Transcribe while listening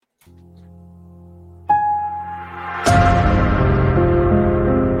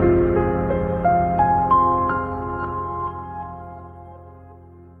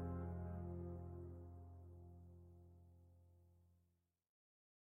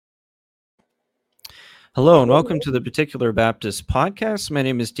Hello and welcome to the Particular Baptist Podcast. My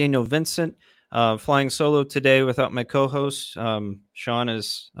name is Daniel Vincent, flying solo today without my co-host. Sean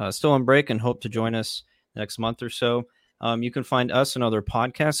is still on break and hope to join us next month or so. You can find us and other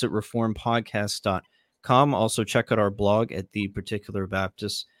podcasts at reformpodcast.com. Also check out our blog at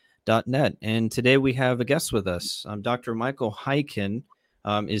theparticularbaptist.net. And today we have a guest with us. Dr. Michael Hyken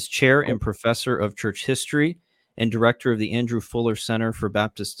is chair and professor of church history and director of the Andrew Fuller Center for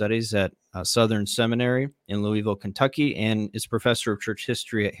Baptist Studies at Southern Seminary in Louisville, Kentucky, and is professor of church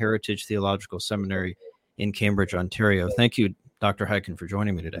history at Heritage Theological Seminary in Cambridge, Ontario. Thank you, Dr. Hyken, for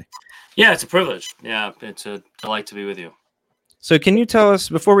joining me today. Yeah, it's a privilege. Yeah, it's a delight to be with you. So can you tell us,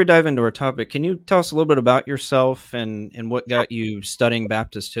 before we dive into our topic, can you tell us a little bit about yourself and what got you studying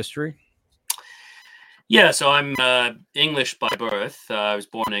Baptist history? Yeah, so I'm English by birth. I was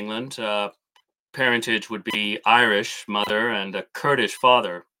born in England. Parentage would be Irish mother and a Kurdish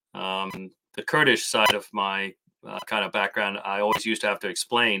father. The Kurdish side of my kind of background, I always used to have to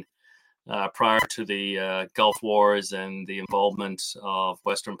explain prior to the Gulf Wars and the involvement of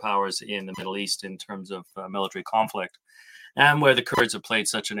Western powers in the Middle East in terms of military conflict, and where the Kurds have played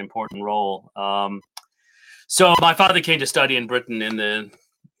such an important role. So my father came to study in Britain in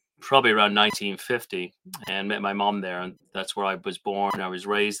probably around 1950 and met my mom there, and that's where I was born. I was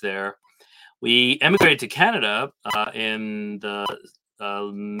raised there. We emigrated to Canada in the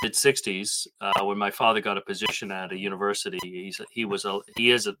mid 60s when my father got a position at a university. He was an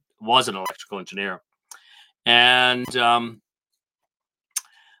electrical engineer, and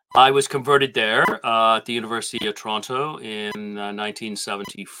I was converted there at the University of Toronto in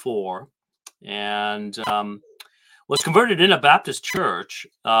 1974, and was converted in a Baptist church,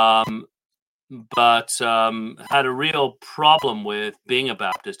 but had a real problem with being a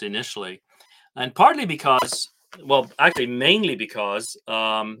Baptist initially. And partly because, mainly because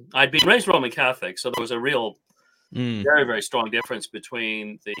I'd been raised Roman Catholic. So there was a real, very, very strong difference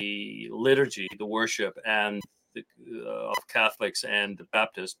between the liturgy, the worship, and of Catholics and the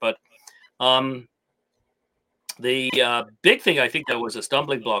Baptists. But the big thing I think that was a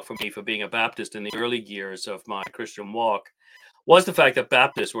stumbling block for me for being a Baptist in the early years of my Christian walk was the fact that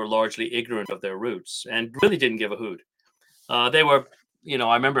Baptists were largely ignorant of their roots and really didn't give a hoot. They were,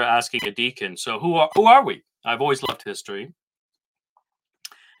 I remember asking a deacon, so who are we? I've always loved history.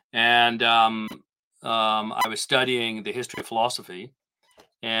 And I was studying the history of philosophy,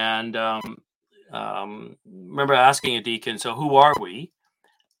 and remember asking a deacon, so who are we?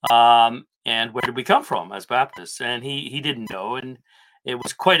 And where did we come from as Baptists? And he didn't know, and it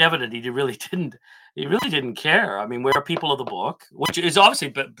was quite evident he really didn't care. I mean, we're people of the book, which is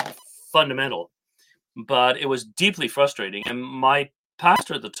obviously fundamental, but it was deeply frustrating. And my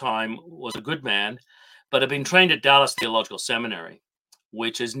pastor at the time was a good man, but had been trained at Dallas Theological Seminary,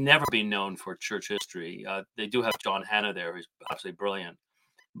 which has never been known for church history. They do have John Hanna there, who's absolutely brilliant.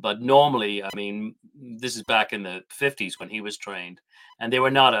 But normally, I mean, this is back in the 50s when he was trained, and they were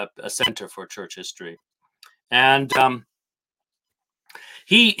not a center for church history. And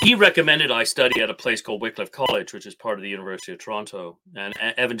he recommended I study at a place called Wycliffe College, which is part of the University of Toronto, an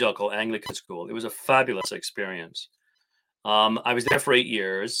evangelical Anglican school. It was a fabulous experience. I was there for 8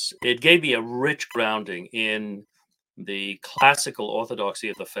 years. It gave me a rich grounding in the classical orthodoxy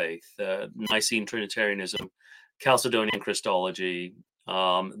of the faith, Nicene Trinitarianism, Chalcedonian Christology,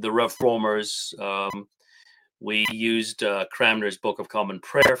 the Reformers. We used Cranmer's Book of Common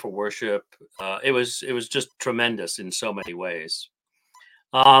Prayer for worship. It was just tremendous in so many ways.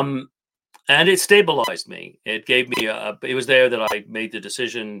 And it stabilized me. It gave me it was there that I made the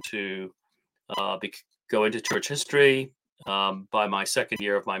decision to go into church history by my second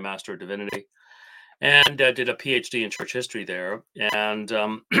year of my Master of Divinity, and did a PhD in church history there. And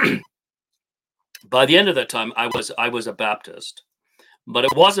by the end of that time, I was a Baptist, but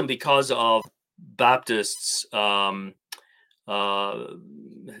it wasn't because of Baptists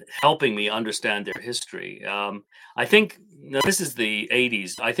helping me understand their history. I think this is the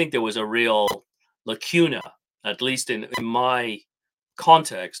 80s. I think there was a real lacuna, at least in my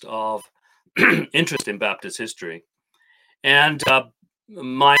context, of interest in Baptist history. And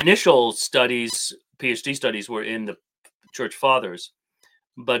my initial studies, PhD studies, were in the Church Fathers.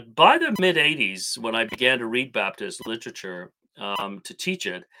 But by the mid 80s, when I began to read Baptist literature to teach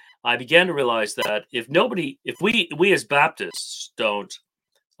it, I began to realize that if we as Baptists don't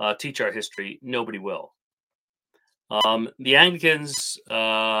teach our history, nobody will. The Anglicans,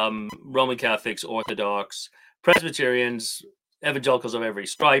 Roman Catholics, Orthodox, Presbyterians, evangelicals of every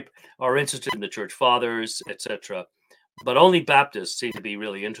stripe are interested in the Church Fathers, etc. But only Baptists seem to be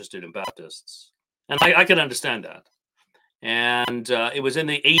really interested in Baptists. And I can understand that. And it was in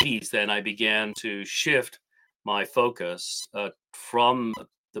the 80s then I began to shift my focus from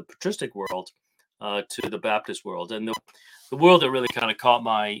the patristic world to the Baptist world. And the world that really kind of caught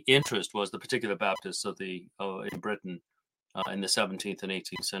my interest was the particular Baptists of in Britain in the 17th and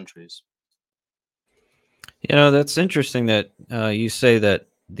 18th centuries. That's interesting that you say that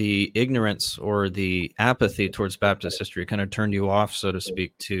the ignorance or the apathy towards Baptist history kind of turned you off, so to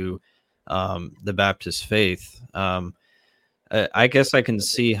speak, to the Baptist faith. I guess I can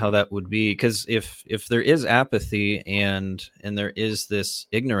see how that would be, because if there is apathy and there is this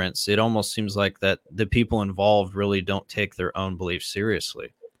ignorance, it almost seems like that the people involved really don't take their own beliefs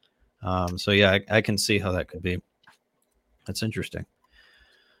seriously. So yeah, I can see how that could be. That's interesting.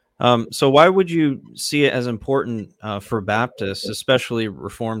 So why would you see it as important for Baptists, especially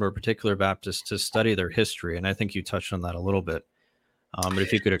Reformed or particular Baptists, to study their history? And I think you touched on that a little bit. But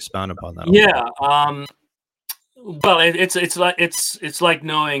if you could expound upon that. Yeah. Well, it's like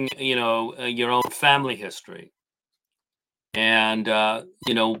knowing, your own family history, and the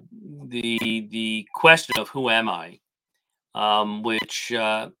question of who am I, which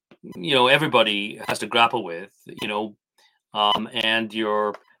everybody has to grapple with, and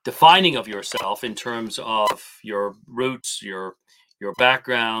your defining of yourself in terms of your roots, your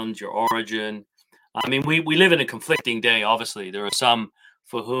background, your origin. I mean, we live in a conflicting day. Obviously, there are some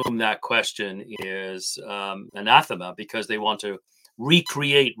for whom that question is anathema because they want to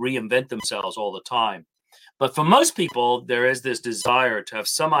reinvent themselves all the time. But for most people, there is this desire to have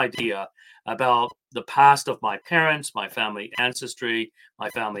some idea about the past of my parents, my family ancestry, my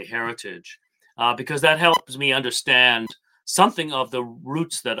family heritage, because that helps me understand something of the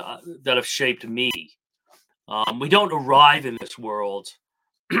roots that have shaped me. We don't arrive in this world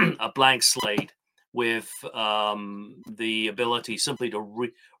a blank slate with the ability simply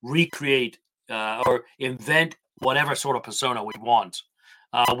to recreate or invent whatever sort of persona we want.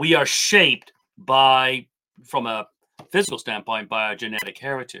 We are shaped from a physical standpoint, by our genetic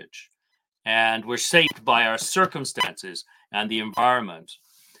heritage. And we're shaped by our circumstances and the environment.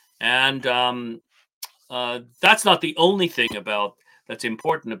 And that's not the only thing that's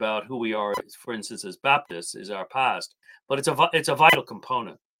important about who we are, for instance, as Baptists, is our past. But it's a vital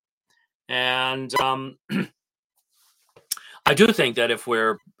component. And I do think that if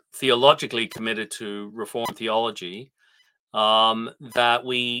we're theologically committed to Reformed theology, that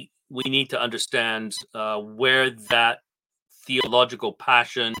we need to understand where that theological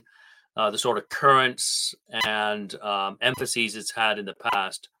passion, the sort of currents and emphases it's had in the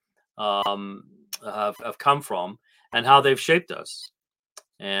past have come from, and how they've shaped us,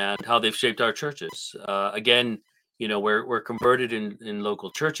 and how they've shaped our churches. Again, we're converted in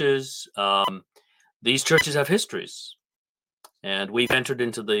local churches. These churches have histories, and we've entered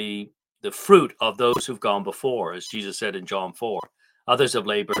into the fruit of those who've gone before, as Jesus said in John 4. Others have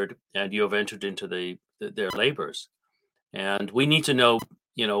labored, and you have entered into their labors. And we need to know,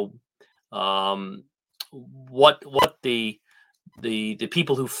 what the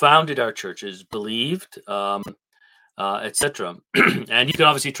people who founded our churches believed, etc. And you can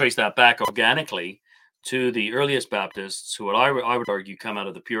obviously trace that back organically to the earliest Baptists, who I would argue come out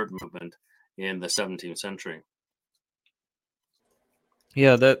of the Puritan movement in the 17th century.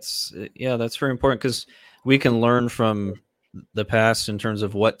 Yeah, that's very important, because we can learn from the past in terms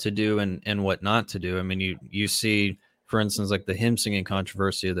of what to do and what not to do. I mean, you see, for instance, like the hymn singing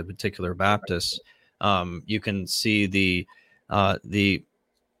controversy of the particular Baptists. You can see the I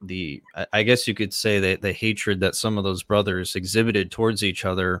guess you could say that the hatred that some of those brothers exhibited towards each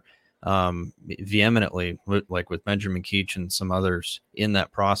other vehemently, like with Benjamin Keach and some others in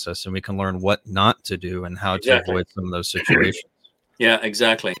that process, and we can learn what not to do and how to avoid some of those situations. Yeah,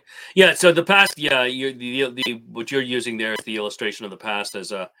 exactly. Yeah, so the past, what you're using there is the illustration of the past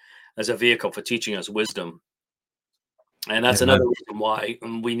as a vehicle for teaching us wisdom, and that's another reason why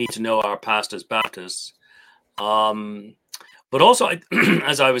we need to know our past as Baptists. But also,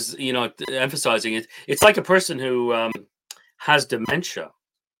 as I was, emphasizing it, it's like a person who has dementia.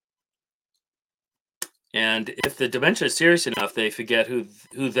 And if the dementia is serious enough, they forget who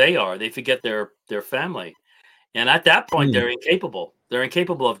they are. They forget their family, and at that point, they're incapable. They're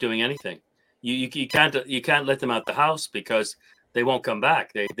incapable of doing anything. You can't let them out the house because they won't come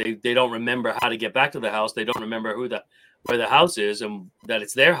back. They don't remember how to get back to the house. They don't remember where the house is and that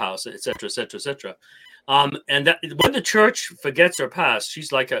it's their house, etc., etc., etc. And that when the church forgets her past,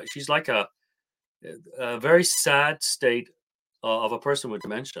 she's like a very sad state of a person with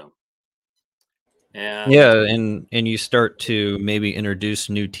dementia. And and you start to maybe introduce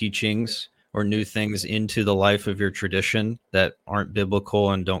new teachings or new things into the life of your tradition that aren't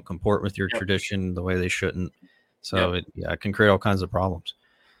biblical and don't comport with your tradition the way they shouldn't. So it can create all kinds of problems.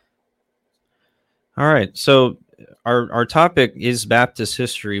 All right. So our topic is Baptist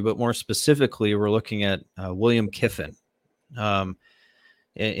history, but more specifically, we're looking at William Kiffin. And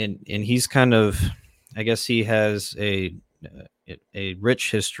he's kind of, I guess he has a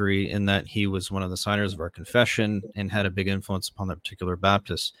rich history in that he was one of the signers of our confession and had a big influence upon the particular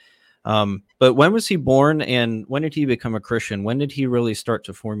Baptists. But when was he born, and when did he become a Christian? When did he really start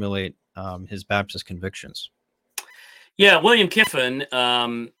to formulate his Baptist convictions? Yeah, William Kiffin.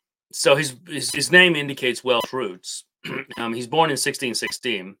 So his name indicates Welsh roots. He's born in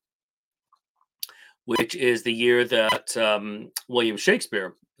 1616, which is the year that William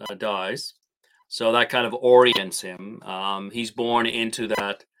Shakespeare dies. So that kind of orients him. He's born into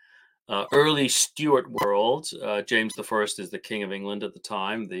that early Stuart world. James I is the King of England at the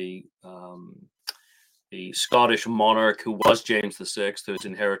time. The Scottish monarch who was James VI, who's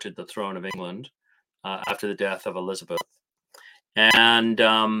inherited the throne of England after the death of Elizabeth. And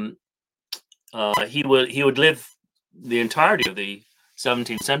he would live the entirety of the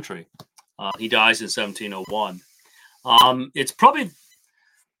 17th century. He dies in 1701. It's probably,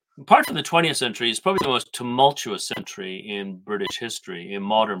 apart from the 20th century, it's probably the most tumultuous century in British history, in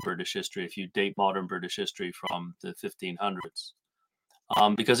modern British history, if you date modern British history from the 1500s.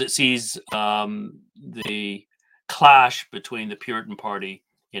 Because it sees the clash between the Puritan party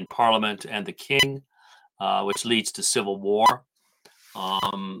in Parliament and the king, which leads to civil war,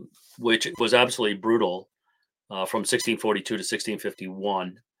 which was absolutely brutal from 1642 to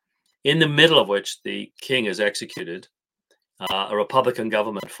 1651, in the middle of which the king is executed. A Republican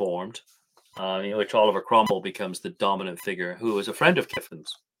government formed, in which Oliver Cromwell becomes the dominant figure, who was a friend of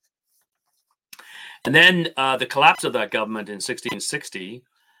Kiffin's. And then the collapse of that government in 1660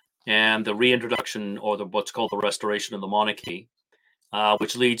 and the reintroduction, or what's called the restoration of the monarchy,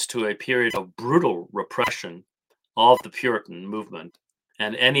 which leads to a period of brutal repression of the Puritan movement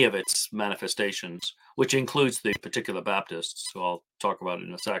and any of its manifestations, which includes the particular Baptists, who I'll talk about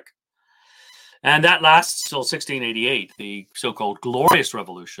in a sec. And that lasts till 1688, the so-called Glorious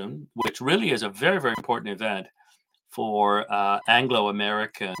Revolution, which really is a very, very important event for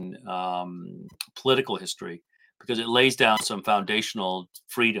Anglo-American political history, because it lays down some foundational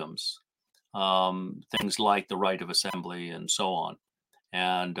freedoms, things like the right of assembly and so on,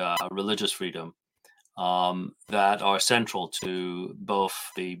 and religious freedom, that are central to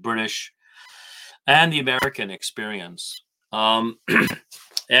both the British and the American experience.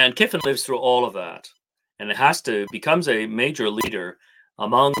 And Kiffin lives through all of that, and becomes a major leader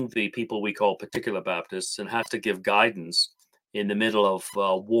among the people we call particular Baptists, and has to give guidance in the middle of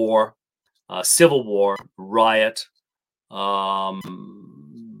war, civil war, riot,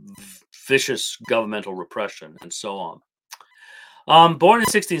 vicious governmental repression, and so on. Born in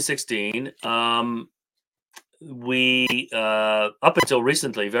 1616, we up until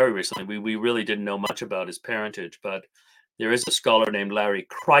recently, very recently, we really didn't know much about his parentage, but there is a scholar named Larry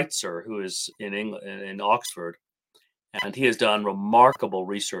Kreitzer who is in England, in Oxford, and he has done remarkable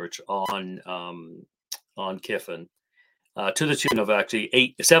research on Kiffin, to the tune of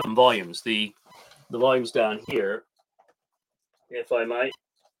actually 7 volumes. The volumes down here, if I might.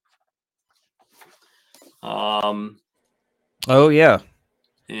 Oh yeah.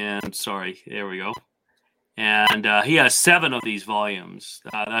 And sorry, there we go. And he has 7 of these volumes.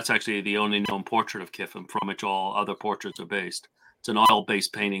 That's actually the only known portrait of Kiffin, from which all other portraits are based. It's an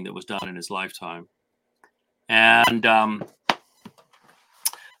oil-based painting that was done in his lifetime. And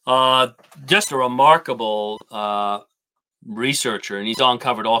just a remarkable researcher, and he's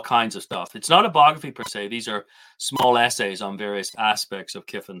uncovered all kinds of stuff. It's not a biography per se. These are small essays on various aspects of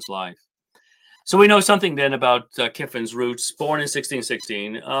Kiffin's life. So we know something then about Kiffin's roots. Born in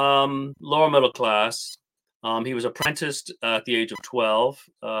 1616, lower middle class. He was apprenticed at the age of 12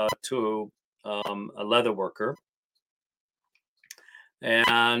 to a leather worker,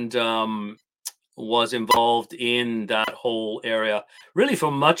 and was involved in that whole area really for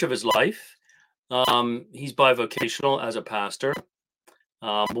much of his life. He's bivocational as a pastor.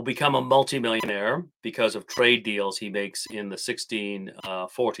 Will become a multimillionaire because of trade deals he makes in the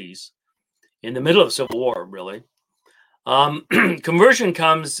 1640s, in the middle of Civil War, really. Conversion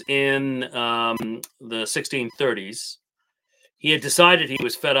comes in the 1630s. He had decided he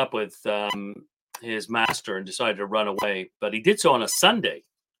was fed up with his master and decided to run away, but he did so on a Sunday,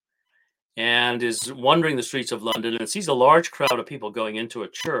 and is wandering the streets of London and sees a large crowd of people going into a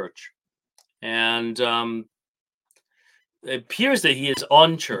church, and it appears that he is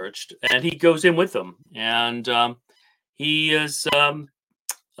unchurched, and he goes in with them, and he is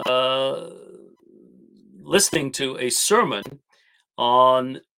listening to a sermon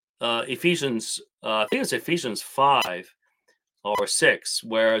on Ephesians, I think it's Ephesians 5 or 6,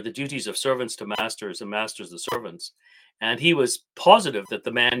 where the duties of servants to masters and masters to servants. And he was positive that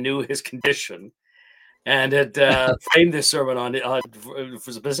the man knew his condition and had framed this sermon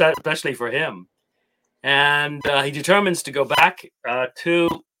especially for him. And he determines to go back to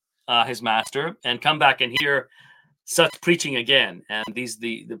his master and come back and hear such preaching again. And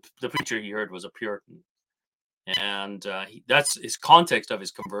the preacher he heard was a Puritan. And that's his context of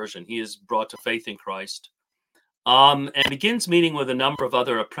his conversion. He is brought to faith in Christ, and begins meeting with a number of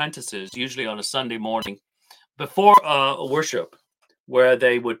other apprentices, usually on a Sunday morning before worship, where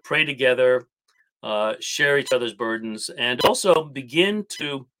they would pray together, share each other's burdens, and also begin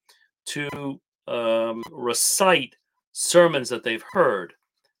to recite sermons that they've heard.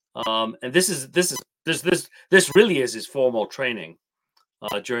 And this really is his formal training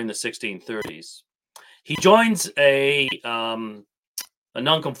during the 1630s. He joins a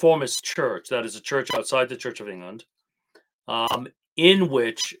nonconformist church, that is a church outside the Church of England, in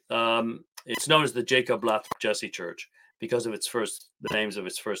which it's known as the Jacob Lathrop Jesse Church because of the names of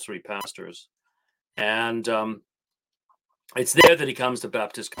its first three pastors. And it's there that he comes to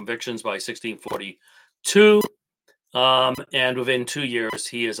Baptist convictions by 1642. And within 2 years,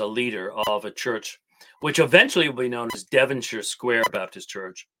 he is a leader of a church which eventually will be known as Devonshire Square Baptist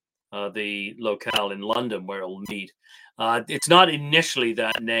Church, the locale in London where it will meet. It's not initially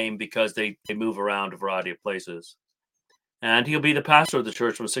that name because they move around a variety of places. And he'll be the pastor of the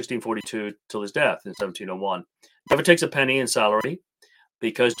church from 1642 till his death in 1701. Never takes a penny in salary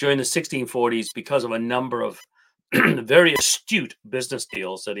because during the 1640s, because of a number of very astute business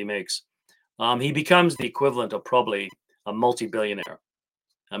deals that he makes, he becomes the equivalent of probably a multi-billionaire.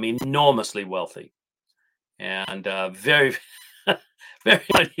 I mean, enormously wealthy. And very, very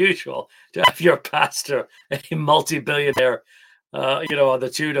unusual to have your pastor a multi-billionaire, on the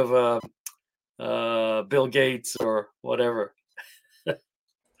tune of Bill Gates or whatever.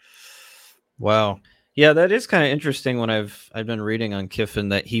 Wow. Yeah, that is kind of interesting when I've been reading on Kiffin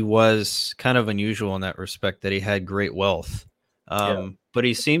that he was kind of unusual in that respect, that he had great wealth. But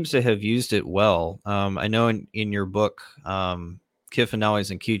he seems to have used it well. I know in your book, Kiffin,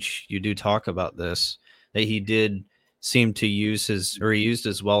 Knowles, and Keach, you do talk about this, that he did seem to use he used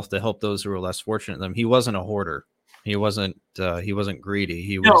his wealth to help those who were less fortunate than him. He wasn't a hoarder. He wasn't greedy.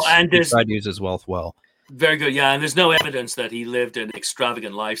 He tried to use his wealth well. Very good. Yeah. And there's no evidence that he lived an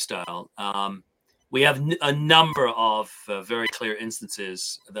extravagant lifestyle. We have a number of very clear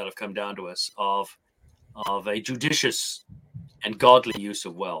instances that have come down to us of a judicious and godly use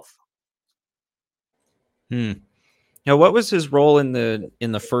of wealth. Now, what was his role in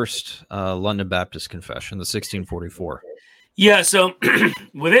the first London Baptist Confession, the 1644? Yeah, so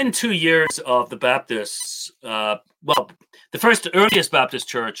within 2 years of the Baptists, the first earliest Baptist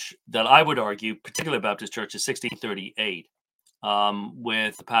church that I would argue, particular Baptist church, is 1638,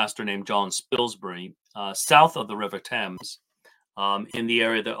 with a pastor named John Spilsbury, south of the River Thames, in the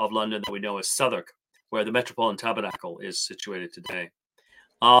area of London that we know as Southwark, where the Metropolitan Tabernacle is situated today.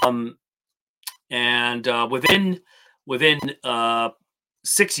 And within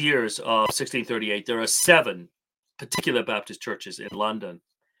 6 years of 1638, there are 7 particular Baptist churches in London.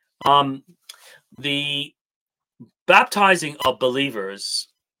 The baptizing of believers,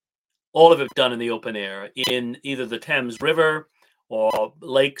 all of it done in the open air, in either the Thames River or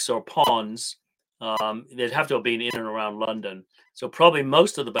lakes or ponds. They'd have to have been in and around London. So probably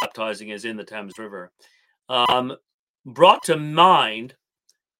most of the baptizing is in the Thames River. Brought to mind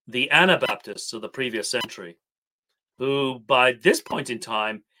the Anabaptists of the previous century, who by this point in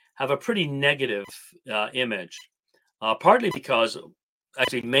time have a pretty negative image, mainly because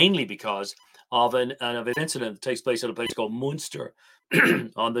of an incident that takes place at a place called Munster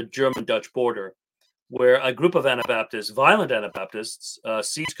on the German-Dutch border, where a group of Anabaptists, violent Anabaptists,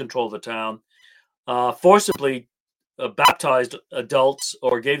 seized control of the town, forcibly baptized adults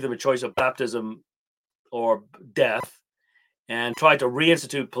or gave them a choice of baptism or death, and tried to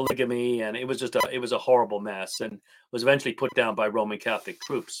reinstitute polygamy, and it was a horrible mess, and was eventually put down by Roman Catholic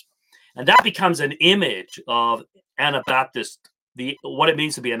troops. And that becomes an image of Anabaptist, what it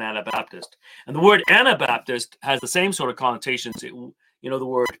means to be an Anabaptist. And the word Anabaptist has the same sort of connotations, the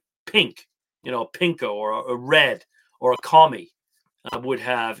word pink, pinko or a red or a commie would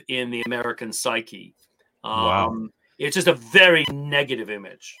have in the American psyche. Wow. It's just a very negative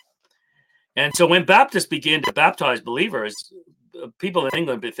image. And so when Baptists begin to baptize believers, people in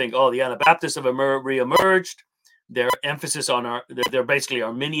England think, the Anabaptists have reemerged. Their emphasis they're basically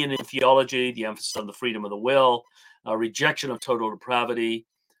Arminian in theology, the emphasis on the freedom of the will, rejection of total depravity,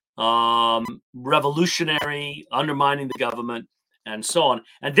 revolutionary, undermining the government. and so on.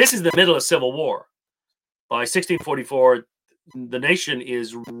 And this is the middle of civil war. By 1644, the nation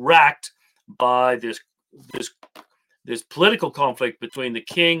is racked by this political conflict between the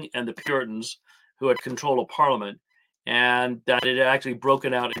king and the Puritans, who had control of Parliament, and that it had actually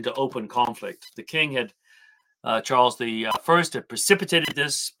broken out into open conflict. The king had, Charles I, had precipitated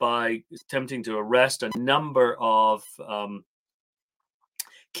this by attempting to arrest a number of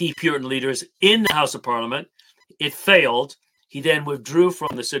key Puritan leaders in the House of Parliament. It failed. He then withdrew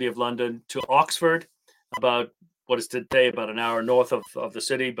from the city of London to Oxford, about what is today about an hour north of the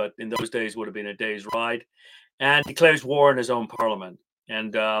city, but in those days would have been a day's ride, and declares war in his own parliament.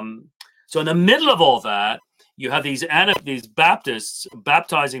 And so in the middle of all that, you have these Baptists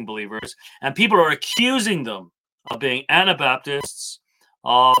baptizing believers, and people are accusing them of being Anabaptists,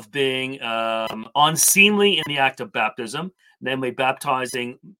 of being unseemly in the act of baptism, namely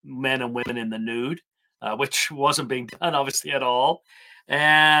baptizing men and women in the nude, which wasn't being done obviously at all,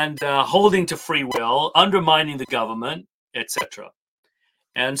 and holding to free will, undermining the government, etc.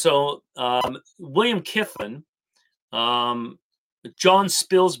 And so William Kiffin, John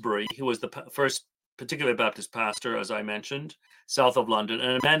Spilsbury, who was the first particular Baptist pastor, as I mentioned, south of London,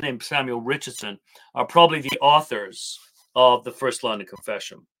 and a man named Samuel Richardson are probably the authors of the First London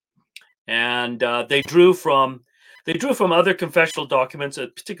Confession. And they drew from other confessional documents,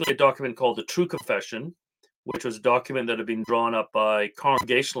 particularly a document called the True Confession, which was a document that had been drawn up by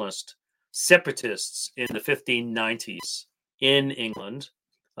Congregationalist separatists in the 1590s in England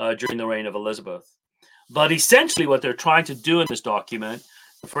during the reign of Elizabeth. But essentially what they're trying to do in this document,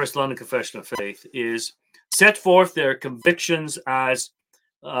 the First London Confession of Faith, is set forth their convictions as,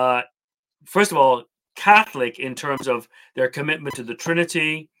 first of all, Catholic in terms of their commitment to the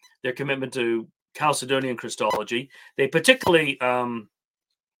Trinity, their commitment to Chalcedonian Christology. They particularly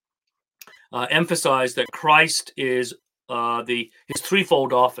emphasize that Christ is his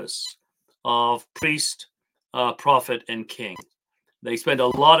threefold office of priest, prophet, and king. They spend a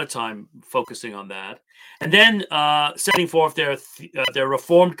lot of time focusing on that, and then setting forth their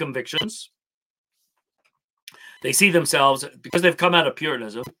Reformed convictions. They see themselves, because they've come out of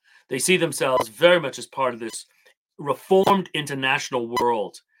Puritanism, they see themselves very much as part of this Reformed international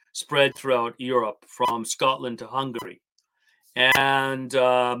world spread throughout Europe, from Scotland to Hungary, and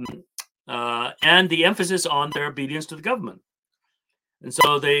the emphasis on their obedience to the government. And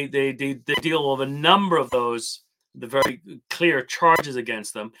so they deal with a number of those, the very clear charges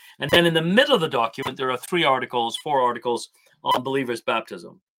against them. And then in the middle of the document, there are 4 articles on believers'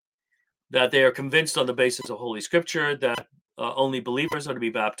 baptism, that they are convinced on the basis of Holy Scripture that only believers are to be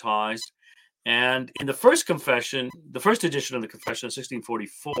baptized. And in the first confession, the first edition of the confession of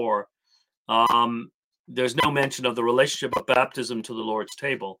 1644, there's no mention of the relationship of baptism to the Lord's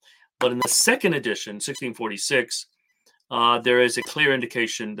table. But in the second edition, 1646, there is a clear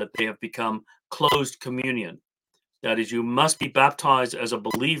indication that they have become closed communion. That is, you must be baptized as a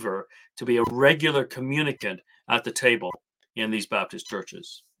believer to be a regular communicant at the table in these Baptist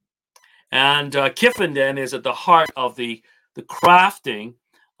churches. And Kiffin then is at the heart of the crafting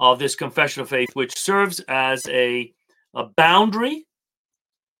of this confession of faith, which serves as a boundary.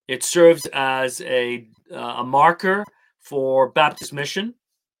 It serves as a marker for Baptist mission.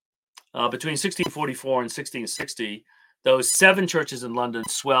 Between 1644 and 1660, those 7 churches in London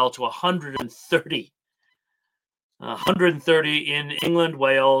swell to 130. 130 in England,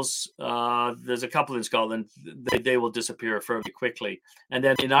 Wales. There's a couple in Scotland. They will disappear fairly quickly. And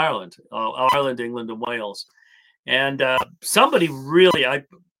then in Ireland, England, and Wales. And somebody really,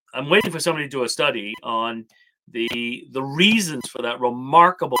 I'm waiting for somebody to do a study on the reasons for that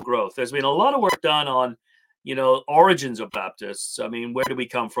remarkable growth. There's been a lot of work done on, origins of Baptists. I mean, where do we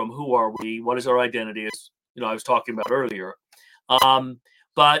come from? Who are we? What is our identity? As I was talking about earlier.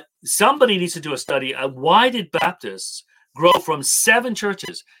 But somebody needs to do a study of why did Baptists grow from 7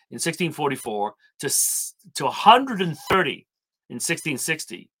 churches in 1644 to 130 in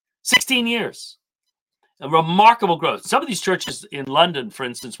 1660. 16 years. A remarkable growth. Some of these churches in London, for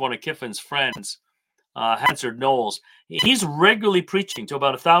instance, one of Kiffin's friends, Hansard Knowles, he's regularly preaching to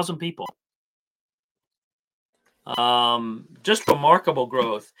about 1,000 people. Just remarkable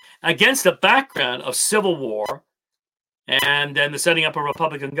growth against the background of civil war and then the setting up a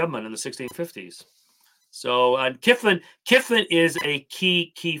Republican government in the 1650s. So Kiffin is a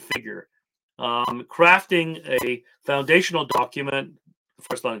key figure, crafting a foundational document, the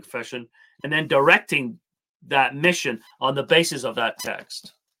First London Confession, and then directing that mission on the basis of that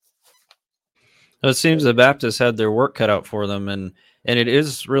text. It seems the Baptists had their work cut out for them, and it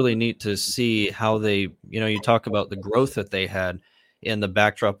is really neat to see how they, you talk about the growth that they had in the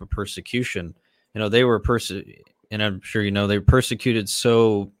backdrop of persecution. They were and I'm sure you know, they were persecuted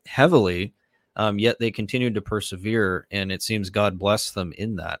so heavily, yet they continued to persevere, and it seems God blessed them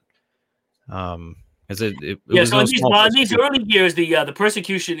in that. As it Yeah, was so no in small these persecution. early years, the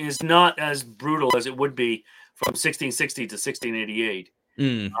persecution is not as brutal as it would be from 1660 to 1688.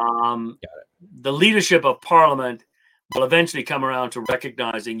 Mm, Um, got it. the leadership of Parliament will eventually come around to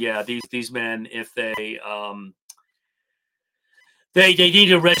recognizing, yeah, these men, if they need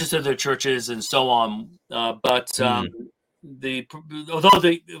to register their churches and so on. But Mm, the although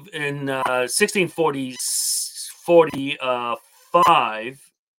the in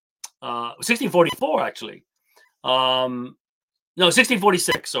 1644 actually. No,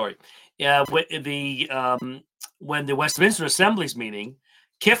 1646. Sorry. Yeah, when the Westminster Assembly's meeting,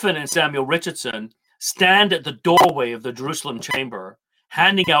 Kiffin and Samuel Richardson stand at the doorway of the Jerusalem chamber,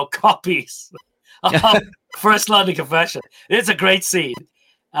 handing out copies of First London Confession. It's a great scene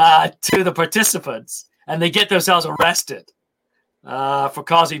to the participants, and they get themselves arrested for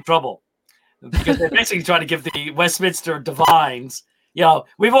causing trouble because they're basically trying to give the Westminster divines,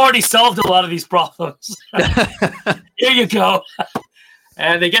 we've already solved a lot of these problems. Here you go.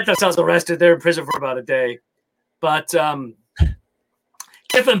 And they get themselves arrested. They're in prison for about a day. But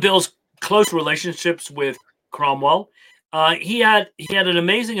Kiffin builds close relationships with Cromwell. He had an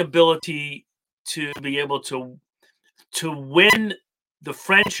amazing ability to be able to win the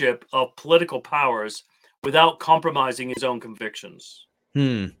friendship of political powers without compromising his own convictions.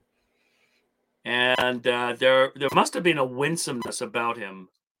 Hmm. And there must have been a winsomeness about him.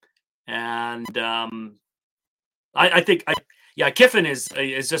 And I think Kiffin is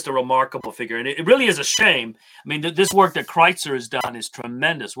just a remarkable figure, and it really is a shame. I mean, this work that Kreutzer has done is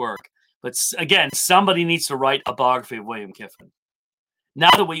tremendous work, but again, somebody needs to write a biography of William Kiffin. Now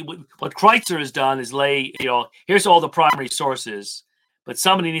that what Kreutzer has done is lay, here's all the primary sources, but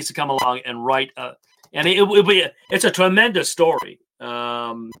somebody needs to come along and write and it's a tremendous story.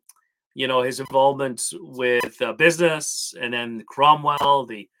 His involvement with business, and then Cromwell,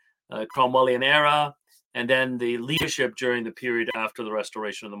 the Cromwellian era, and then the leadership during the period after the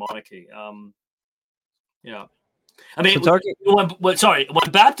restoration of the monarchy. I mean, when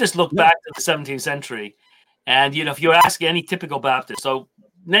Baptists look back to the 17th century, and if you ask any typical Baptist, so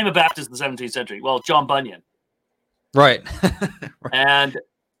name a Baptist in the 17th century, well, John Bunyan, right? And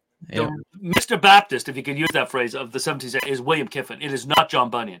Mr. Baptist, if you could use that phrase, of the 17th century is William Kiffin. It is not John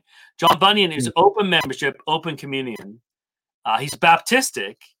Bunyan. John Bunyan is open membership, open communion. He's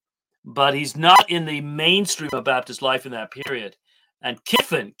Baptistic, but he's not in the mainstream of Baptist life in that period. And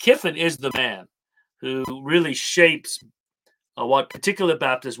Kiffin is the man who really shapes what particular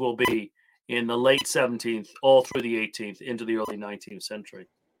Baptists will be in the late 17th, all through the 18th, into the early 19th century.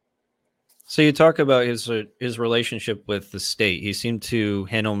 So you talk about his relationship with the state. He seemed to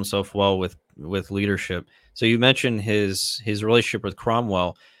handle himself well with leadership. So you mentioned his relationship with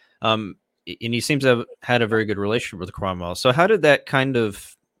Cromwell, and he seems to have had a very good relationship with Cromwell. So how did that kind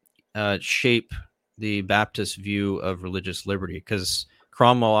of shape the Baptist view of religious liberty? Because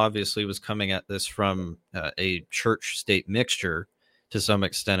Cromwell obviously was coming at this from a church-state mixture to some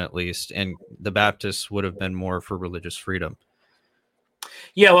extent, at least, and the Baptists would have been more for religious freedom.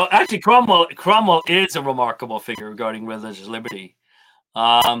 Yeah, well, actually, Cromwell is a remarkable figure regarding religious liberty.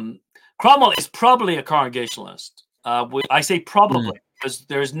 Cromwell is probably a Congregationalist. I say probably because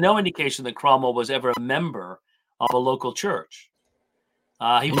there's no indication that Cromwell was ever a member of a local church.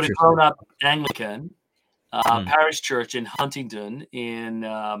 He would have grown up Anglican, parish church in Huntingdon, in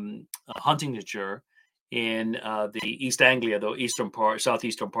Huntingdonshire, in the East Anglia, the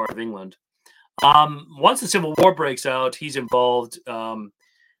southeastern part of England. Once the Civil War breaks out, he's involved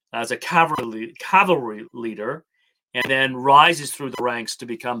as a cavalry leader, and then rises through the ranks to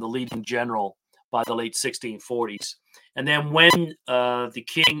become the leading general by the late 1640s. And then when the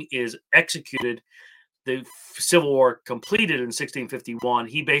king is executed, the Civil War completed in 1651,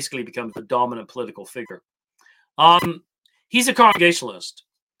 he basically becomes the dominant political figure. He's a Congregationalist,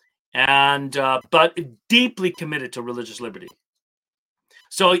 and but deeply committed to religious liberty.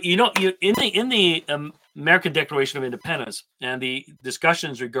 So in the American Declaration of Independence and the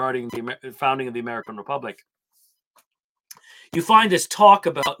discussions regarding the founding of the American Republic, you find this talk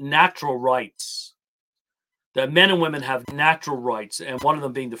about natural rights, that men and women have natural rights, and one of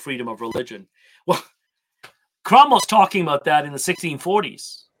them being the freedom of religion. Well, Cromwell's talking about that in the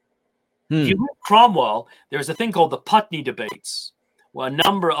 1640s. If you read Cromwell, there's a thing called the Putney debates, where a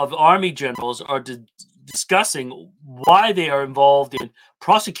number of army generals are discussing why they are involved in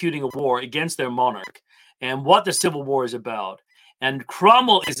prosecuting a war against their monarch and what the Civil War is about. And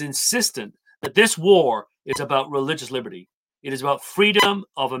Cromwell is insistent that this war is about religious liberty. It is about freedom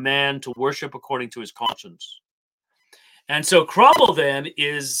of a man to worship according to his conscience. And so Cromwell then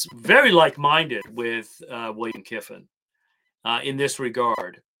is very like-minded with William Kiffin in this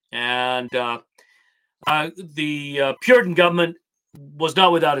regard. And the Puritan government was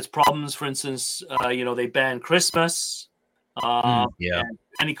not without its problems. For instance, they banned Christmas and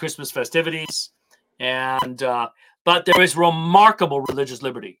any Christmas festivities, and but there is remarkable religious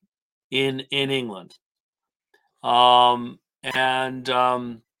liberty in England, so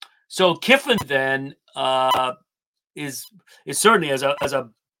Kiffin then is certainly as a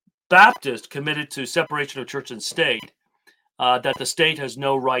Baptist committed to separation of church and state, that the state has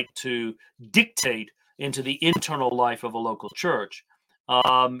no right to dictate into the internal life of a local church.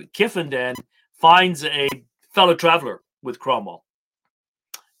 Kiffin then finds a fellow traveler with Cromwell.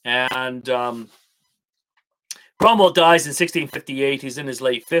 And Cromwell dies in 1658. He's in his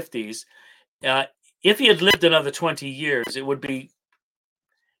late 50s. If he had lived another 20 years, it would be,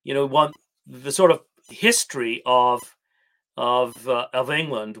 the sort of history of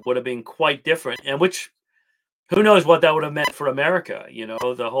England would have been quite different, and who knows what that would have meant for America?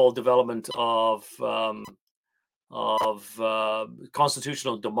 The whole development of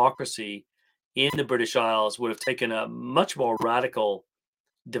constitutional democracy in the British Isles would have taken a much more radical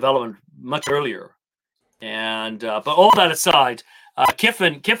development much earlier. And but all that aside,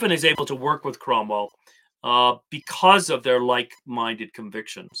 Kiffin is able to work with Cromwell because of their like-minded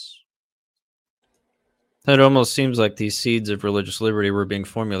convictions. It almost seems like these seeds of religious liberty were being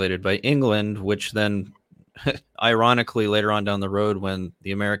formulated by England, which then, ironically, later on down the road, when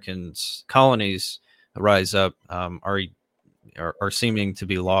the American colonies rise up, are seeming to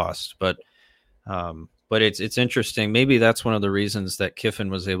be lost. But it's interesting. Maybe that's one of the reasons that Kiffin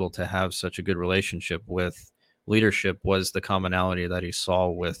was able to have such a good relationship with leadership, was the commonality that he saw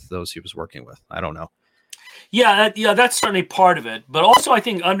with those he was working with. I don't know. Yeah, that's certainly part of it. But also, I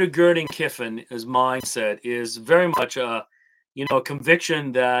think undergirding Kiffin's mindset is very much a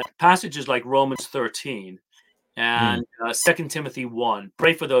conviction that passages like Romans 13 and 2 Timothy 1,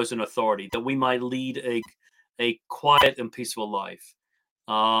 pray for those in authority, that we might lead a quiet and peaceful life.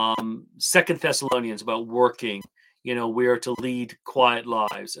 2 Thessalonians about working, we are to lead quiet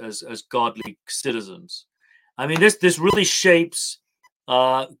lives as godly citizens. I mean, this really shapes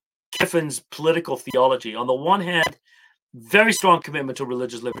Kiffin's political theology. On the one hand, very strong commitment to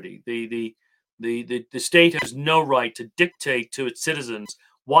religious liberty. The state has no right to dictate to its citizens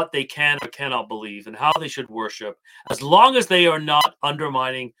what they can or cannot believe and how they should worship, as long as they are not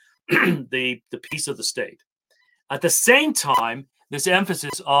undermining the peace of the state. At the same time, this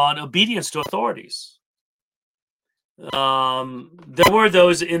emphasis on obedience to authorities. There were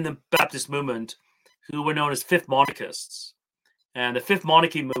those in the Baptist movement who were known as Fifth Monarchists. And the Fifth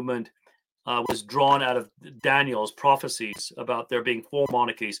Monarchy movement was drawn out of Daniel's prophecies about there being 4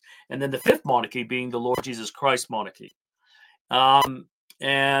 monarchies, and then the fifth monarchy being the Lord Jesus Christ monarchy. Some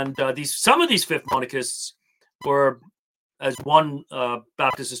of these Fifth Monarchists were, as one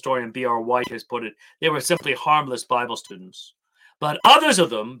Baptist historian, B.R. White, has put it, they were simply harmless Bible students. But others of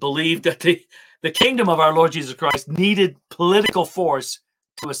them believed that the kingdom of our Lord Jesus Christ needed political force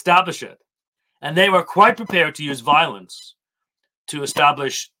to establish it. And they were quite prepared to use violence to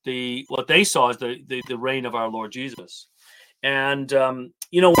establish what they saw as the reign of our Lord Jesus. And,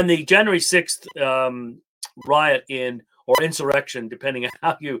 when the January 6th riot or insurrection, depending on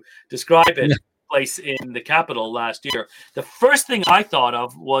how you describe it, place in the Capitol last year, the first thing I thought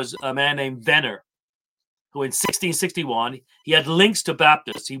of was a man named Venner, who in 1661, he had links to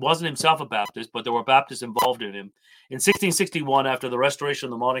Baptists. He wasn't himself a Baptist, but there were Baptists involved in him. In 1661, after the restoration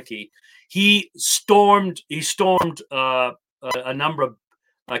of the monarchy, he stormed a number of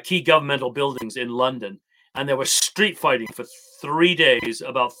key governmental buildings in London, and there was street fighting for 3 days.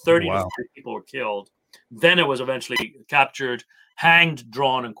 About 30 to 40 people were killed. Venner was eventually captured, hanged,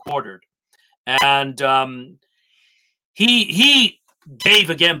 drawn, and quartered. And he gave,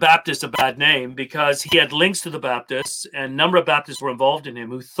 again, Baptists a bad name because he had links to the Baptists, and a number of Baptists were involved in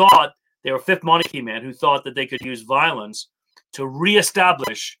him who thought they were Fifth Monarchy men who thought that they could use violence to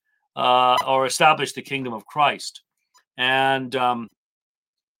reestablish or establish the kingdom of Christ. And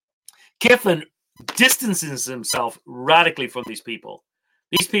Kiffin distances himself radically from these people.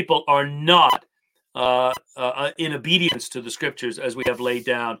 These people are not in obedience to the scriptures as we have laid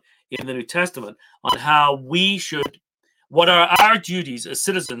down in the New Testament on how we should, what are our duties as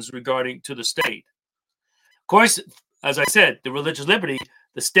citizens regarding to the state. Of course, as I said, the religious liberty,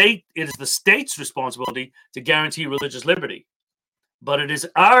 it is the state's responsibility to guarantee religious liberty, but it is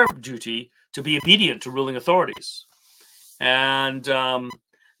our duty to be obedient to ruling authorities. And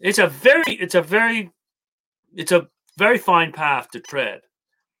it's a very fine path to tread,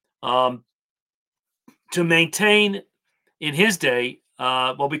 to maintain in his day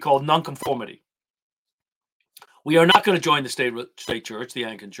what we call nonconformity. We are not going to join the state church, the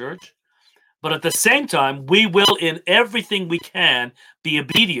Anglican Church, but at the same time, we will, in everything we can, be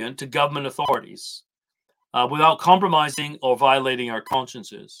obedient to government authorities without compromising or violating our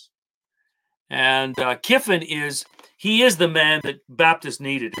consciences. And Kiffin is the man that Baptists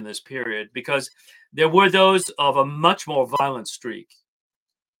needed in this period, because there were those of a much more violent streak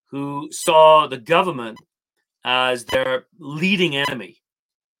who saw the government as their leading enemy,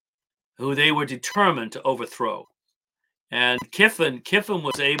 who they were determined to overthrow. And Kiffin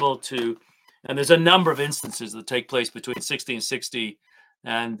was able to, and there's a number of instances that take place between 1660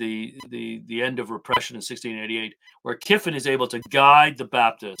 and the end of repression in 1688, where Kiffin is able to guide the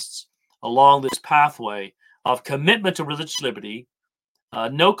Baptists along this pathway of commitment to religious liberty,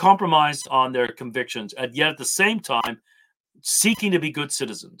 no compromise on their convictions, and yet at the same time seeking to be good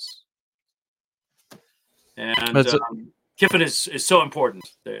citizens. And Kiffin is so important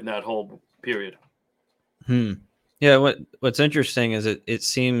in that whole period. Yeah, what's interesting is it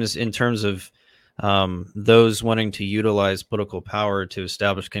seems, in terms of those wanting to utilize political power to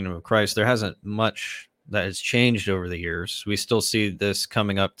establish Kingdom of Christ, there hasn't much that has changed over the years. We still see this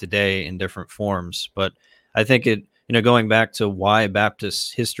coming up today in different forms, but I think going back to why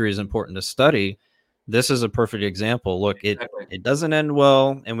Baptist history is important to study, this is a perfect example. Look, it doesn't end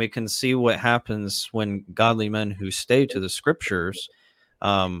well, and we can see what happens when godly men who stay to the scriptures,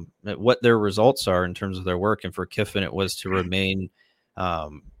 what their results are in terms of their work. And for Kiffin, it was to remain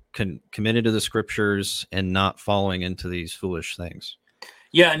committed to the scriptures and not following into these foolish things.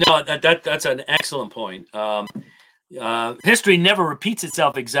 Yeah, no, that's an excellent point. History never repeats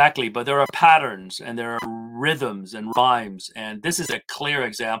itself exactly, but there are patterns and there are rhythms and rhymes. And this is a clear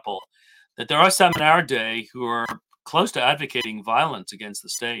example that there are some in our day who are close to advocating violence against the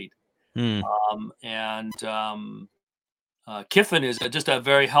state. Kiffin is just a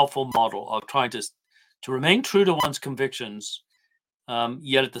very helpful model of trying to remain true to one's convictions,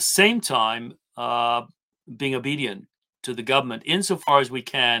 yet at the same time being obedient to the government insofar as we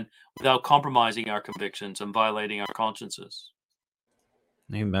can without compromising our convictions and violating our consciences.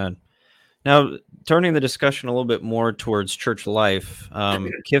 Amen. Now, turning the discussion a little bit more towards church life,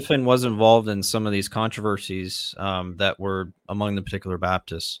 Kiffin was involved in some of these controversies that were among the particular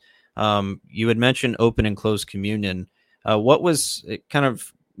Baptists. You had mentioned open and closed communion. What was it, kind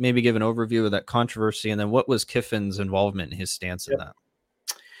of maybe give an overview of that controversy, and then what was Kiffin's involvement in his stance in that?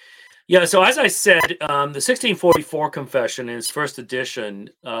 Yeah, so as I said, the 1644 Confession in its first edition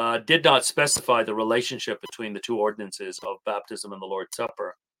did not specify the relationship between the two ordinances of baptism and the Lord's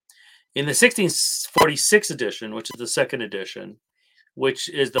Supper. In the 1646 edition, which is the second edition, which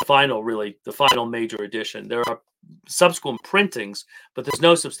is the final major edition, there are subsequent printings, but there's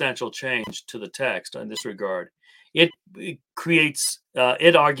no substantial change to the text in this regard. It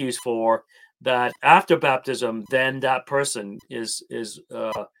argues for that after baptism, then that person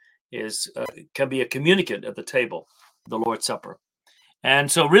can be a communicant at the table, the Lord's Supper. And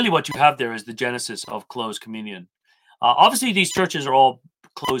so really what you have there is the genesis of closed communion. Obviously, these churches are all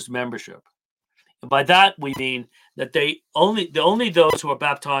closed membership. And by that, we mean that only those who are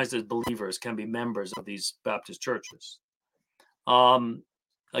baptized as believers can be members of these Baptist churches.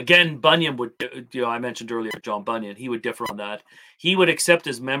 Again, Bunyan would, I mentioned earlier, John Bunyan, he would differ on that. He would accept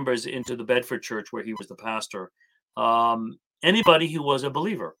as members into the Bedford Church, where he was the pastor, anybody who was a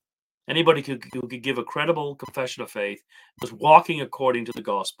believer. Anybody who could give a credible confession of faith, was walking according to the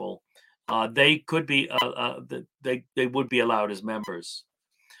gospel, they could be they would be allowed as members.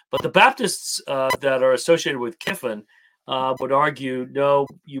 But the Baptists that are associated with Kiffin would argue, no,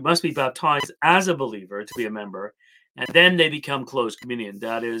 you must be baptized as a believer to be a member, and then they become closed communion.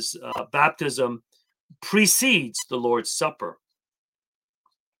 That is, baptism precedes the Lord's Supper.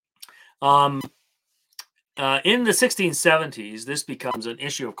 In the 1670s, this becomes an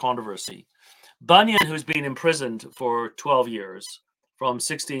issue of controversy. Bunyan, who's been imprisoned for 12 years, from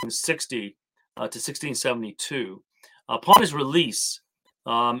 1660 to 1672, upon his release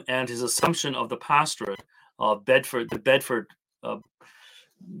and his assumption of the pastorate of Bedford, the Bedford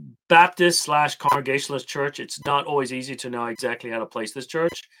Baptist/Congregationalist Church, it's not always easy to know exactly how to place this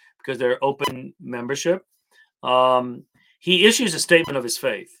church because they're open membership. He issues a statement of his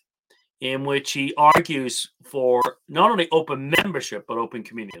faith, in which he argues for not only open membership, but open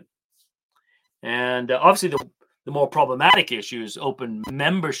communion. And obviously the more problematic issue is open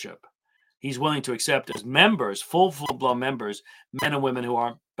membership. He's willing to accept as members, full-blown members, men and women who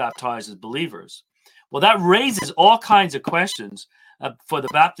aren't baptized as believers. Well, that raises all kinds of questions for the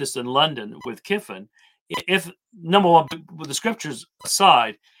Baptists in London with Kiffin. If, number one, with the scriptures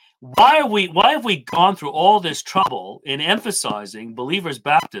aside, why have we gone through all this trouble in emphasizing believers'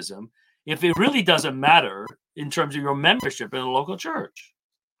 baptism if it really doesn't matter in terms of your membership in a local church?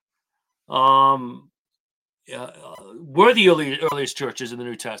 Were the earliest churches in the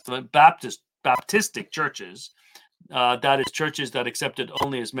New Testament Baptistic churches, that is, churches that accepted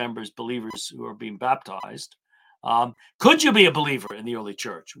only as members believers who are being baptized? Could you be a believer in the early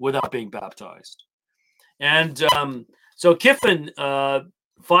church without being baptized? And so Kiffin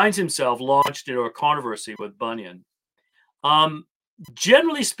finds himself launched into a controversy with Bunyan.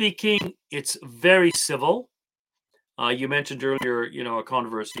 Generally speaking, it's very civil. You mentioned earlier, a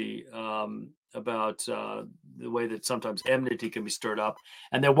controversy about the way that sometimes enmity can be stirred up,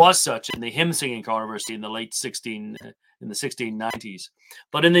 and there was such in the hymn singing controversy in the late 1690s.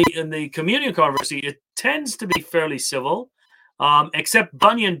 But in the communion controversy, it tends to be fairly civil, except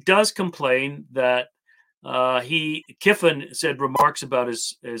Bunyan does complain that Kiffin said remarks about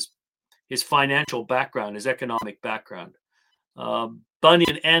his financial background, his economic background.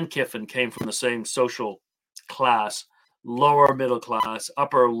 Bunyan and Kiffin came from the same social class, lower middle class,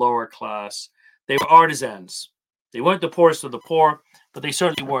 upper lower class. They were artisans. They weren't the poorest of the poor, but they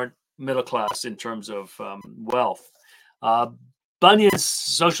certainly weren't middle class in terms of wealth. Bunyan's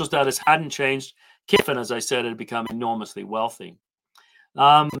social status hadn't changed. Kiffin, as I said, had become enormously wealthy.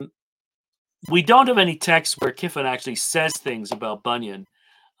 We don't have any texts where Kiffin actually says things about Bunyan,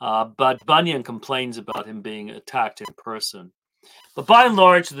 but Bunyan complains about him being attacked in person. But by and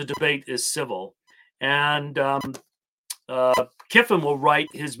large, the debate is civil, and Kiffin will write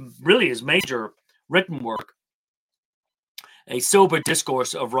his major written work, A Sober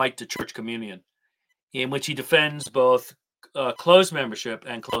Discourse of Right to Church Communion, in which he defends both closed membership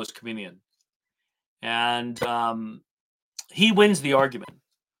and closed communion. And he wins the argument.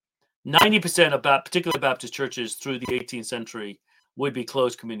 90% of particularly Baptist churches through the 18th century would be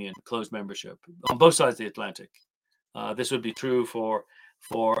closed communion, closed membership on both sides of the Atlantic. This would be true for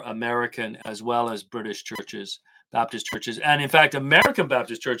American as well as British churches, Baptist churches. And in fact, American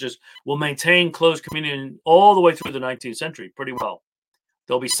Baptist churches will maintain closed communion all the way through the 19th century pretty well.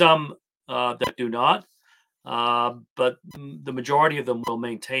 There'll be some that do not, but the majority of them will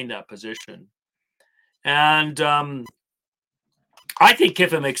maintain that position. And I think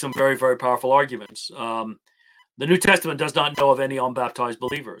Kiffin makes some very, very powerful arguments. The New Testament does not know of any unbaptized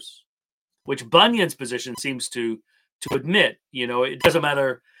believers, which Bunyan's position seems to admit. It doesn't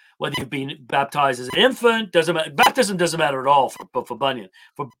matter whether you've been baptized as an infant. Doesn't matter. Baptism doesn't matter at all for Bunyan.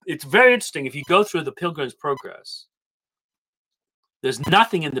 It's very interesting. If you go through the Pilgrim's Progress, there's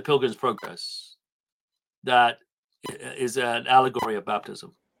nothing in the Pilgrim's Progress that is an allegory of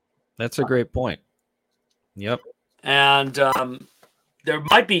baptism. That's a great point. Yep. And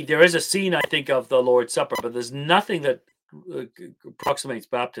there is a scene, I think, of the Lord's Supper, but there's nothing that approximates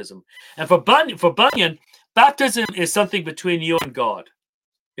baptism. And for Bunyan, baptism is something between you and God.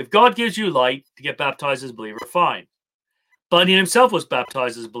 If God gives you light to get baptized as a believer, fine. Bunyan himself was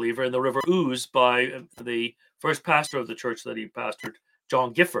baptized as a believer in the River Ouse by the first pastor of the church that he pastored,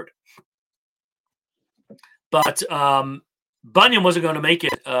 John Gifford. But Bunyan wasn't going to make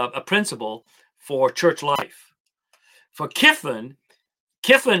it a principle for church life. For Kiffin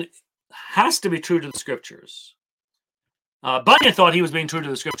has to be true to the scriptures. Bunyan thought he was being true to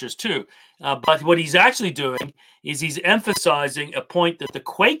the scriptures too, but what he's actually doing is he's emphasizing a point that the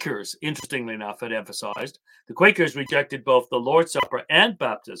Quakers, interestingly enough, had emphasized. The Quakers rejected both the Lord's Supper and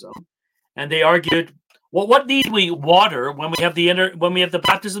baptism, and they argued, well, what need we water when we have the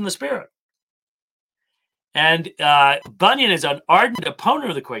baptism of the Spirit? And Bunyan is an ardent opponent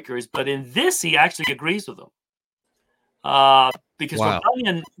of the Quakers, but in this he actually agrees with them. Because for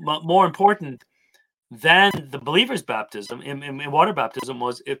Bunyan, more important than the believer's baptism in water baptism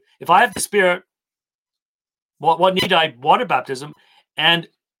was if I have the Spirit, what need I water baptism? And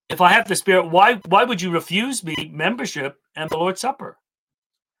if I have the Spirit, why would you refuse me membership and the Lord's Supper?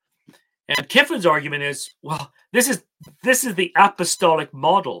 And Kiffin's argument is, well, this is the apostolic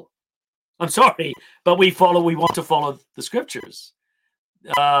model. I'm sorry, but we want to follow the scriptures.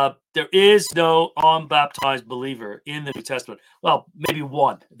 There is no unbaptized believer in the New Testament. Well, maybe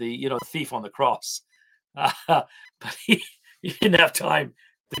one, the thief on the cross, but he didn't have time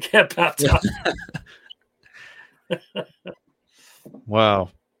to get baptized.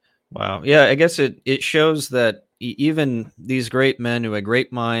 Wow. Yeah, I guess it shows that even these great men who had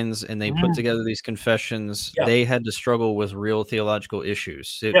great minds and they put together these confessions, they had to struggle with real theological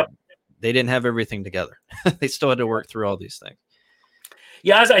issues. They didn't have everything together. They still had to work through all these things.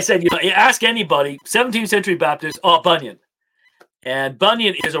 Yeah, as I said, ask anybody, 17th century Baptist, Bunyan. And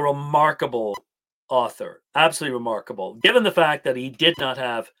Bunyan is a remarkable author, absolutely remarkable, given the fact that he did not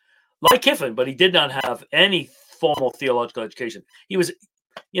have like Kiffin, but he did not have any formal theological education. He was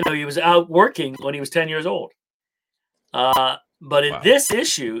out working when he was 10 years old. But in this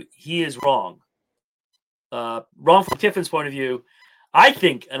issue, he is wrong. Wrong from Kiffin's point of view, I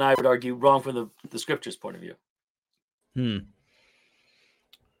think, and I would argue, wrong from the scripture's point of view.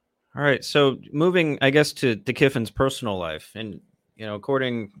 All right. So moving, I guess, to Kiffin's personal life, and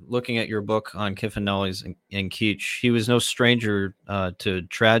looking at your book on Kiffin Knowles and Keach, he was no stranger to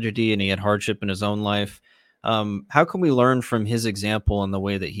tragedy, and he had hardship in his own life. How can we learn from his example and the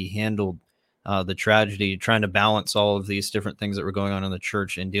way that he handled the tragedy, trying to balance all of these different things that were going on in the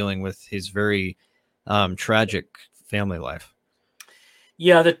church and dealing with his very tragic family life?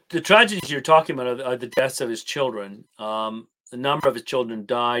 Yeah, the tragedies you're talking about are the deaths of his children. A number of his children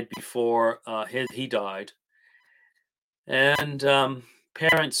died before he died. And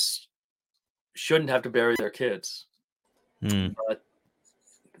parents shouldn't have to bury their kids. But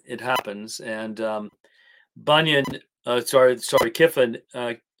it happens. And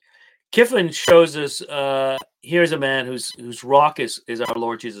Kiffin shows us here's a man whose rock is our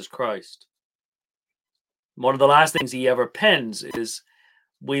Lord Jesus Christ. One of the last things he ever pens is,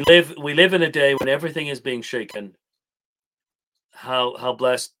 we live in a day when everything is being shaken. How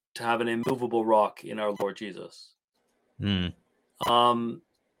blessed to have an immovable rock in our Lord Jesus. Two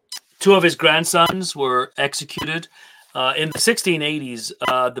of his grandsons were executed in the 1680s.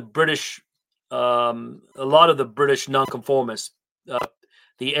 The British, a lot of the British nonconformists,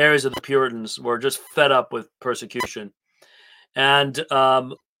 the heirs of the Puritans, were just fed up with persecution, and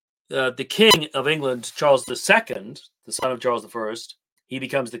the King of England, Charles II, the son of Charles I, he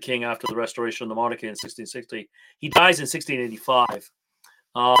becomes the king after the restoration of the monarchy in 1660. He dies in 1685.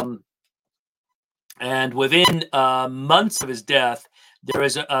 And within months of his death, there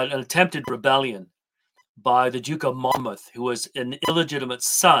is an attempted rebellion by the Duke of Monmouth, who was an illegitimate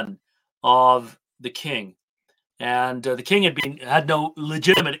son of the king. And the king had no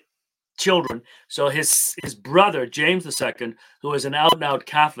legitimate children. So his brother, James II, who was an out-and-out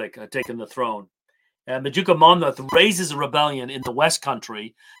Catholic, had taken the throne. And the Duke of Monmouth raises a rebellion in the West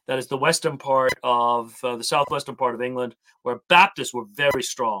Country, that is the western part of the southwestern part of England, where Baptists were very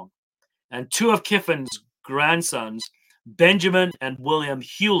strong. And two of Kiffin's grandsons, Benjamin and William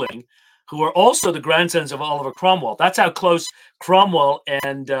Hewling, who are also the grandsons of Oliver Cromwell. That's how close Cromwell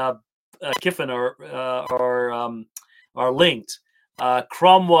and Kiffin are linked.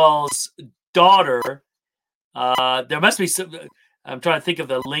 Cromwell's daughter, there must be some, I'm trying to think of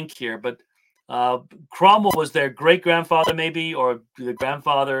the link here, but Cromwell was their great-grandfather maybe, or the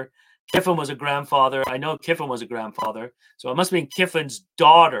grandfather. Kiffin was a grandfather. I know Kiffin was a grandfather. So it must have been Kiffin's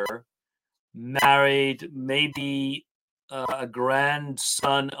daughter married maybe a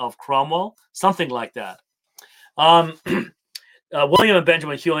grandson of Cromwell, something like that. William and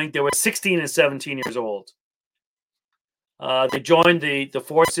Benjamin Hewling, they were 16 and 17 years old. They joined the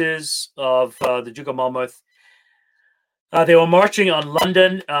forces of the Duke of Monmouth. They were marching on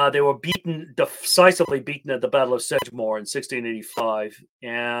London. They were decisively beaten at the Battle of Sedgemoor in 1685,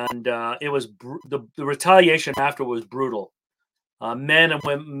 and it was the retaliation after was brutal. Men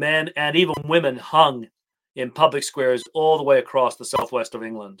and even women hung in public squares all the way across the southwest of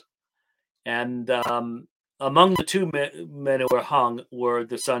England. And among the two men who were hung were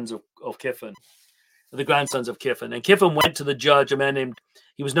the sons of Kiffin, the grandsons of Kiffin. And Kiffin went to the judge, a man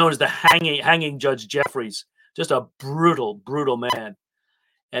he was known as the hanging Judge Jeffreys, just a brutal, brutal man.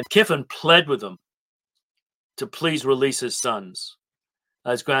 And Kiffin pled with him to please release his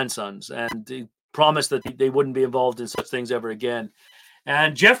grandsons, and he promised that they wouldn't be involved in such things ever again.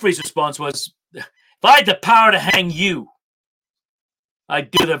 And Jeffrey's response was, if I had the power to hang you,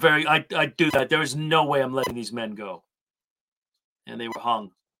 I'd do that. There is no way I'm letting these men go. And they were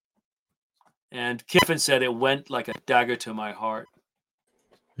hung. And Kiffin said, it went like a dagger to my heart.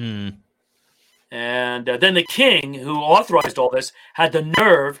 And then the king, who authorized all this, had the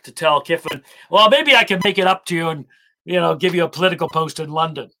nerve to tell Kiffin, well, maybe I can make it up to you and, give you a political post in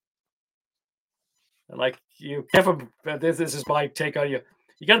London. Like, Kiffin, this is my take on you.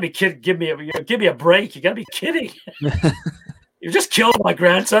 You got to be kidding. Give me a break. You got to be kidding. You just killed my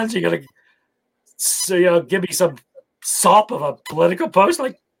grandsons. You got to, give me some sop of a political post.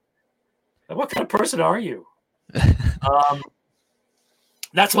 Like, what kind of person are you?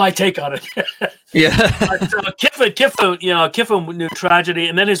 That's my take on it. Yeah. Kiffin knew tragedy,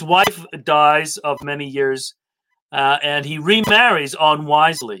 and then his wife dies of many years, and he remarries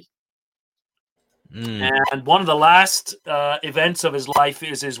unwisely. And one of the last events of his life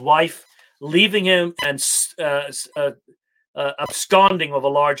is his wife leaving him and absconding with a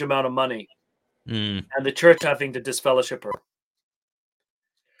large amount of money, and the church having to disfellowship her.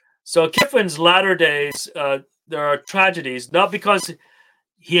 So Kiffin's latter days, there are tragedies, not because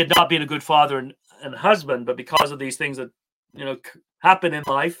he had not been a good father and husband, but because of these things that happen in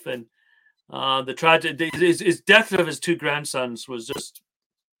life. And the tragedy, his death of his two grandsons was just,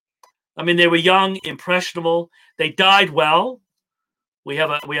 I mean, they were young, impressionable. They died well. We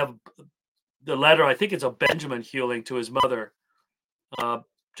have the letter, I think it's of Benjamin Hewling to his mother,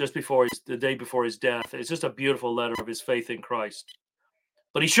 just before the day before his death. It's just a beautiful letter of his faith in Christ.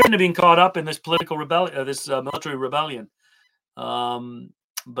 But he shouldn't have been caught up in this political rebellion, this military rebellion.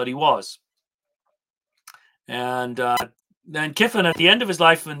 But he was. And then Kiffin, at the end of his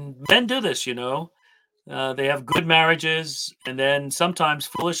life, and men do this, they have good marriages, and then sometimes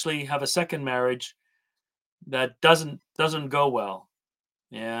foolishly have a second marriage that doesn't go well.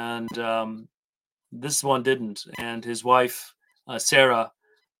 And this one didn't. And his wife, Sarah,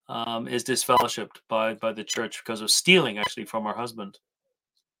 is disfellowshipped by the church because of stealing, actually, from her husband.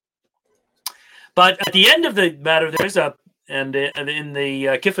 But at the end of the matter, there's and in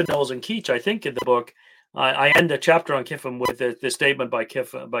the Kiffin, Knowles, and Keach, I think, in the book, I end a chapter on Kiffin with the statement by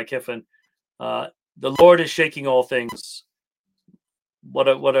Kiffin. The Lord is shaking all things. What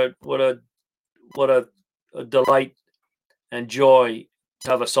a delight and joy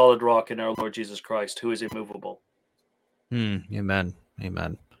to have a solid rock in our Lord Jesus Christ, who is immovable. Amen.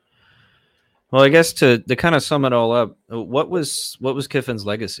 Amen. Well, I guess to kind of sum it all up, what was Kiffin's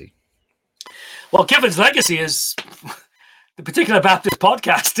legacy? Well, Kiffin's legacy is the Particular Baptist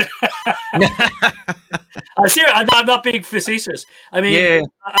podcast. I'm not being facetious. I mean, yeah.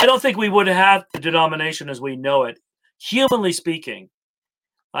 I don't think we would have the denomination as we know it. Humanly speaking,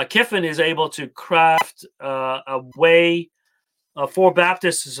 Kiffin is able to craft a way for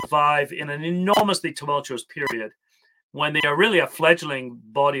Baptists to survive in an enormously tumultuous period when they are really a fledgling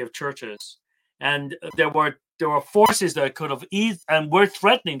body of churches. And there were forces that could have eased and were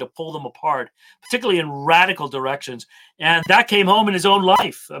threatening to pull them apart, particularly in radical directions. And that came home in his own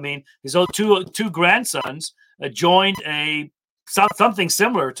life. I mean, his own two grandsons joined something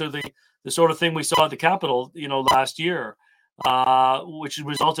similar to the sort of thing we saw at the Capitol, last year, which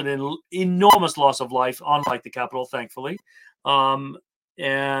resulted in enormous loss of life, unlike the Capitol, thankfully.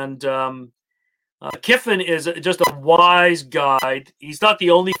 Kiffin is just a wise guide. He's not the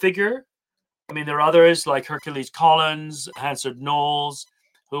only figure. I mean, there are others like Hercules Collins, Hansard Knowles,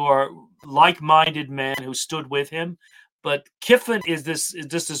 who are like-minded men who stood with him. But Kiffin is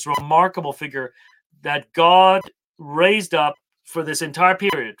just this remarkable figure that God raised up for this entire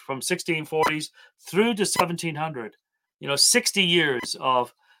period, from 1640s through to 1700. 60 years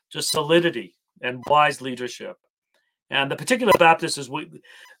of just solidity and wise leadership. And the Particular Baptists, as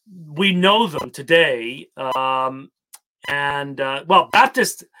we know them today,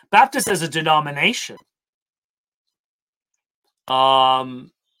 Baptist as a denomination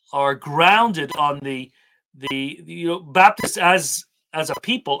are grounded on the Baptists as a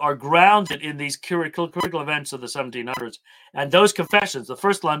people are grounded in these critical events of the 1700s, and those confessions, the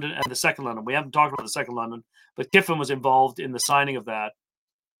First London and the Second London. We haven't talked about the Second London, but Kiffin was involved in the signing of that,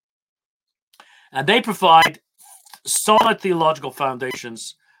 and they provide solid theological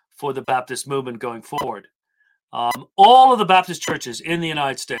foundations for the Baptist movement going forward. All of the Baptist churches in the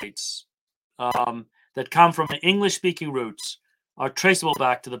United States that come from English-speaking roots are traceable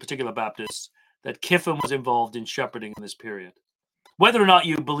back to the Particular Baptists that Kiffin was involved in shepherding in this period. Whether or not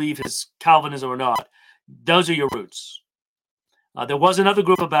you believe his Calvinism or not, those are your roots. There was another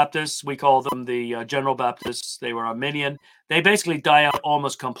group of Baptists. We call them the General Baptists. They were Arminian. They basically die out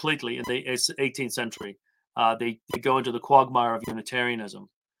almost completely in the 18th century. They go into the quagmire of Unitarianism.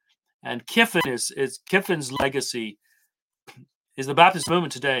 And Kiffin's legacy is the Baptist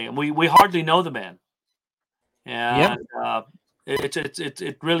movement today, and we hardly know the man. And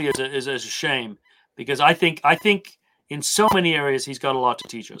it really is a shame, because I think in so many areas he's got a lot to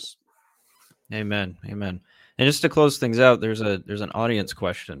teach us. Amen. And just to close things out, there's an audience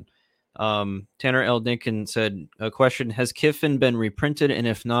question. Tanner L. Dinkin said, a question: has Kiffin been reprinted, and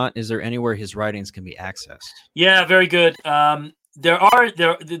if not, is there anywhere his writings can be accessed? Yeah, very good. The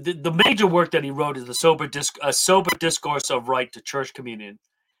major work that he wrote is a sober discourse of right to church communion,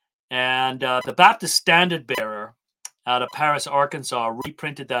 and the Baptist Standard Bearer out of Paris, Arkansas,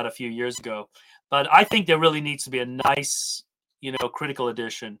 reprinted that a few years ago. But I think there really needs to be a nice, critical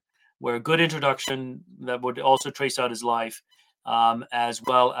edition, where a good introduction that would also trace out his life, as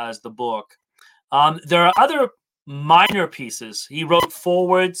well as the book. There are other minor pieces. He wrote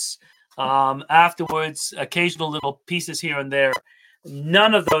forwards. Afterwards, occasional little pieces here and there.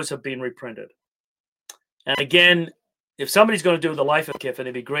 None of those have been reprinted. And again, if somebody's going to do the life of Kiffin,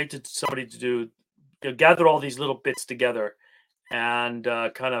 it'd be great somebody to gather all these little bits together and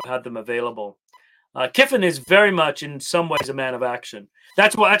kind of had them available. Kiffin is very much, in some ways, a man of action.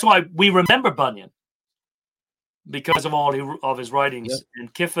 That's why we remember Bunyan, because of all of his writings. Yep.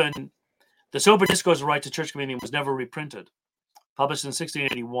 And Kiffin, the Sober Discourse of Right to Church Communion was never reprinted, published in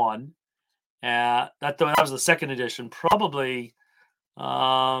 1681. That was the second edition. Probably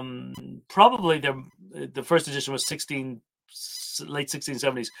the first edition was late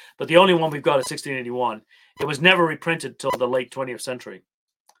 1670s, but the only one we've got is 1681. It was never reprinted till the late 20th century.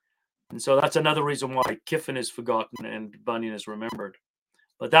 And so that's another reason why Kiffin is forgotten and Bunyan is remembered.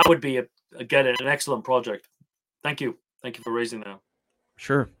 But that would be, again, an excellent project. Thank you. Thank you for raising that.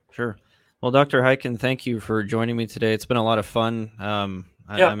 Sure. Well, Dr. Hyken, thank you for joining me today. It's been a lot of fun. I'm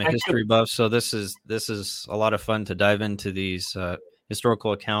a history buff, so this is a lot of fun to dive into these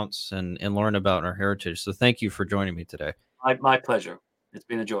historical accounts and learn about our heritage. So thank you for joining me today. My pleasure. It's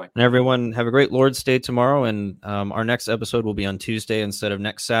been a joy. And everyone, have a great Lord's Day tomorrow. And our next episode will be on Tuesday instead of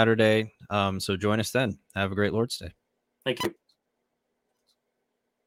next Saturday. So join us then. Have a great Lord's Day. Thank you.